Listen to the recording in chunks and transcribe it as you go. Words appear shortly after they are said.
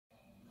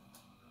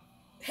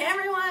Hey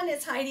everyone,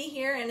 it's Heidi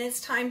here, and it's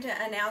time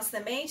to announce the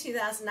May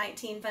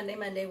 2019 Fun Day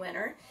Monday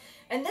winner.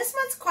 And this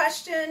month's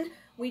question,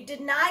 we did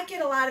not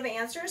get a lot of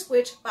answers,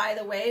 which, by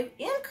the way,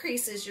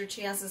 increases your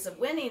chances of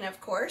winning, of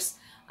course.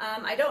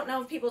 I don't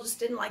know if people just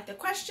didn't like the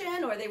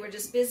question or they were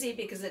just busy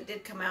because it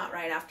did come out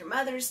right after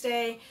Mother's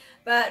Day.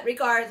 But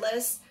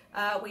regardless,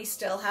 we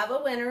still have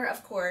a winner,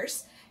 of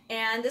course.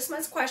 And this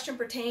month's question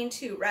pertained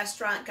to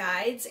restaurant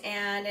guides,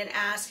 and it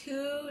asked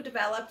who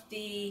developed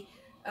the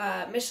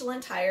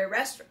Michelin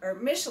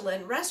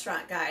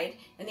restaurant guide,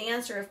 and the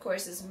answer, of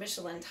course, is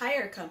Michelin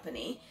Tire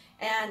Company.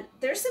 And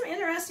there's some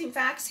interesting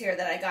facts here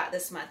that I got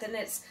this month, and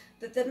it's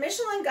that the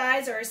Michelin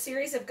guides are a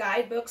series of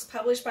guidebooks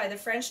published by the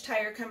French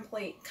tire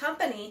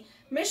company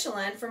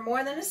Michelin for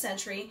more than a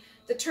century.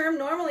 The term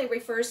normally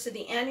refers to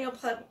the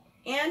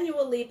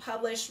annually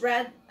published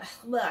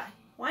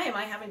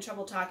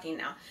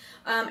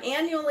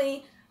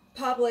annually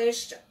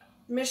published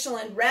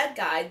Michelin Red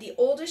Guide, the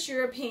oldest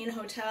European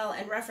hotel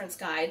and reference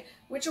guide,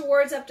 which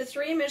awards up to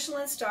 3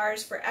 Michelin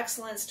stars for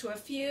excellence to a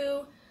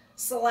few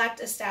select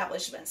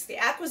establishments. The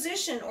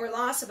acquisition or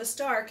loss of a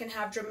star can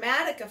have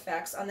dramatic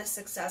effects on the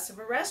success of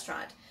a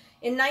restaurant.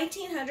 In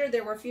 1900,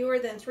 there were fewer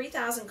than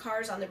 3,000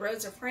 cars on the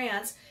roads of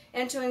France,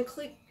 and to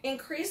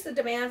increase the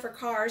demand for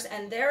cars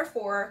and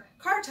therefore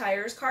car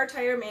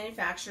tire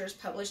manufacturers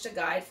published a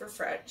guide for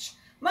French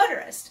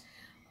motorists.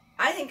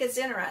 I think it's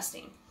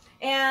interesting.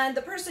 And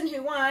the person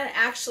who won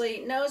actually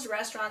knows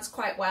restaurants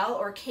quite well,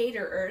 or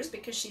caterers,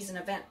 because she's an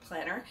event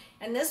planner.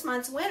 And this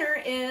month's winner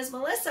is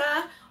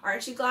Melissa.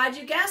 Aren't you glad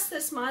you guessed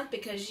this month?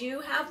 Because you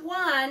have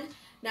won.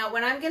 Now,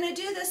 what I'm going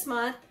to do this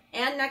month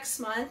and next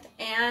month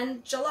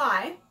and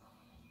July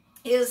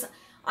is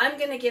I'm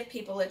going to give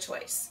people a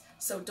choice.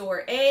 So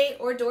door A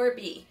or door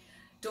B.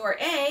 Door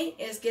A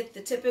is get the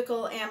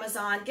typical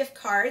Amazon gift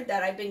card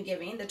that I've been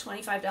giving, the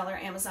 $25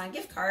 Amazon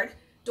gift card.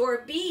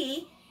 Door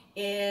B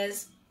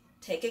is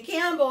take a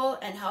gamble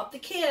and help the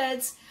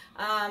kids.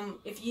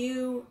 If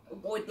you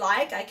would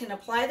like, I can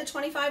apply the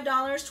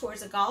 $25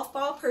 towards a golf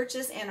ball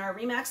purchase and our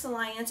Remax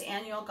Alliance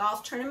annual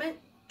golf tournament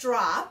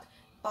golf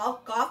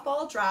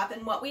ball drop.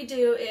 And what we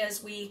do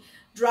is we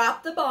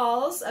drop the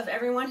balls of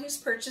everyone who's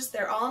purchased.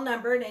 They're all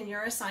numbered and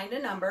you're assigned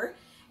a number.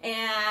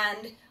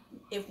 And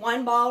if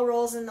one ball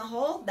rolls in the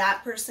hole,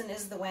 that person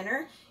is the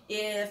winner.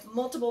 If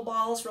multiple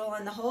balls roll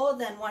in the hole,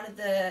 then one of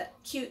the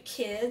cute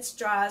kids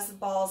draws the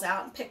balls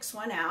out and picks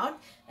one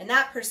out, and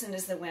that person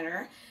is the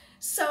winner.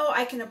 So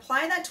I can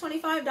apply that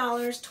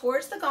 $25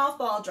 towards the golf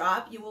ball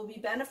drop. You will be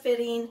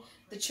benefiting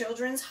the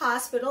Children's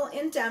Hospital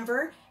in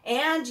Denver,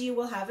 and you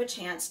will have a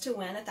chance to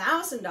win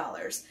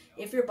 $1,000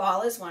 if your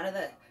ball is one of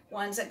the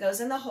ones that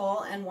goes in the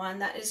hole and one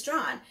that is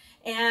drawn.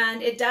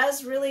 And it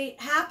does really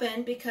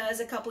happen because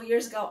a couple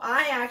years ago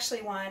I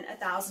actually won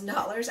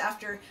 $1,000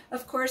 after,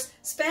 of course,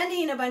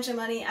 spending a bunch of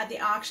money at the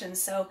auction.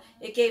 So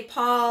it gave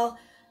Paul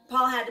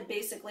had to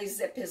basically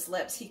zip his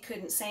lips. He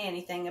couldn't say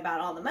anything about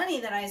all the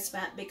money that I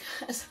spent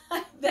because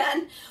I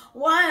then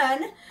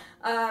won.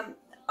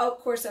 Of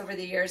course, over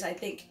the years, I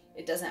think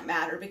it doesn't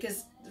matter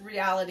because the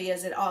reality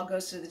is it all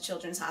goes to the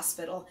Children's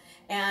Hospital.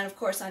 And of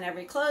course, on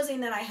every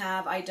closing that I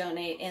have, I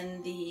donate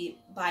in the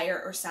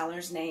buyer or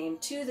seller's name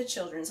to the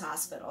Children's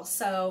Hospital.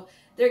 So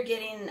they're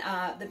getting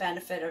the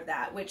benefit of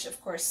that, which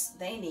of course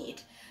they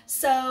need.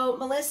 So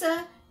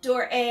Melissa,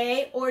 door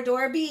A or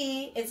door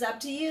B, it's up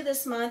to you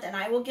this month, and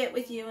I will get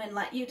with you and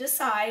let you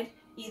decide.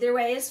 Either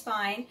way is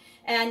fine.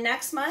 And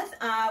next month,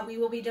 we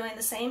will be doing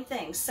the same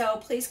thing. So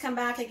please come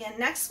back again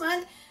next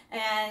month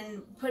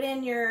and put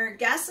in your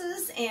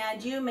guesses,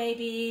 and you may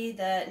be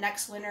the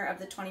next winner of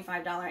the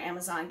 $25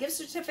 Amazon gift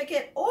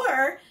certificate,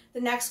 or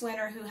the next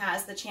winner who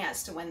has the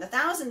chance to win the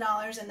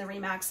 $1,000 in the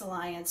Remax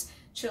Alliance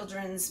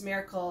Children's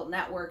Miracle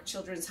Network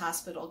Children's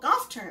Hospital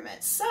Golf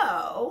Tournament.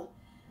 So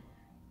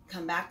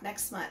come back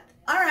next month.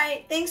 All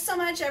right, thanks so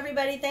much,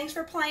 everybody. Thanks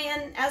for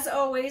playing, as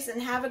always,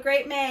 and have a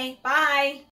great May. Bye.